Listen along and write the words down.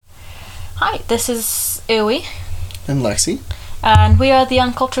Hi, this is Uwe, And Lexi. and we are the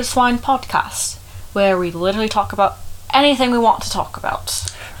Uncultured Swine podcast, where we literally talk about anything we want to talk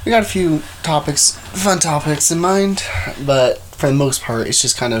about. We got a few fun topics in mind, but for the most part, it's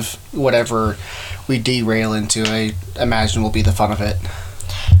just kind of whatever we derail into, I imagine will be the fun of it.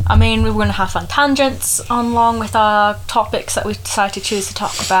 I mean, we're going to have fun tangents along with our topics that we decide to choose to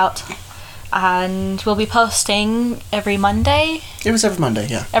talk about. And we'll be posting every Monday. It was every Monday,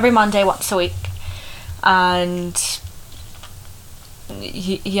 yeah. Every Monday, once a week. And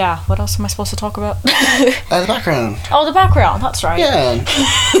yeah, what else am I supposed to talk about? The background. Oh, the background, that's right. Yeah.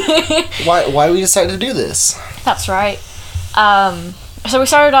 why we decided to do this? That's right. So we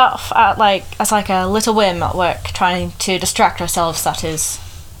started off as a little whim at work, trying to distract ourselves. That is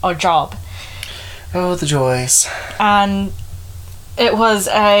our job. Oh, the joys. And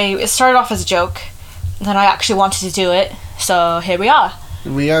it started off as a joke. Then I actually wanted to do it, so here we are.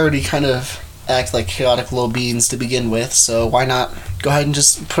 We already kind of act like chaotic little beings to begin with, so why not go ahead and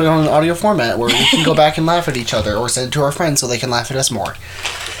just put it on an audio format where we can go back and laugh at each other, or send it to our friends so they can laugh at us more.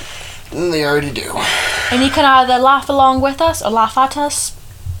 And they already do. And you can either laugh along with us or laugh at us,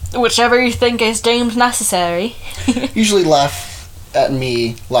 whichever you think is deemed necessary. Usually laugh at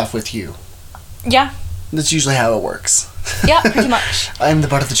me, laugh with you. Yeah. That's usually how it works. Yeah, pretty much. I am the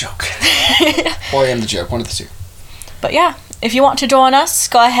butt of the joke. Or I am the joke, one of the two. But yeah, if you want to join us,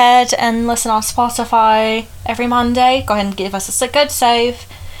 go ahead and listen on Spotify every Monday. Go ahead and give us a good save.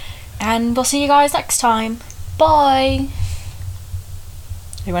 And we'll see you guys next time. Bye.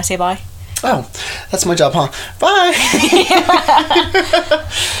 You want to say bye? Oh, that's my job, huh? Bye!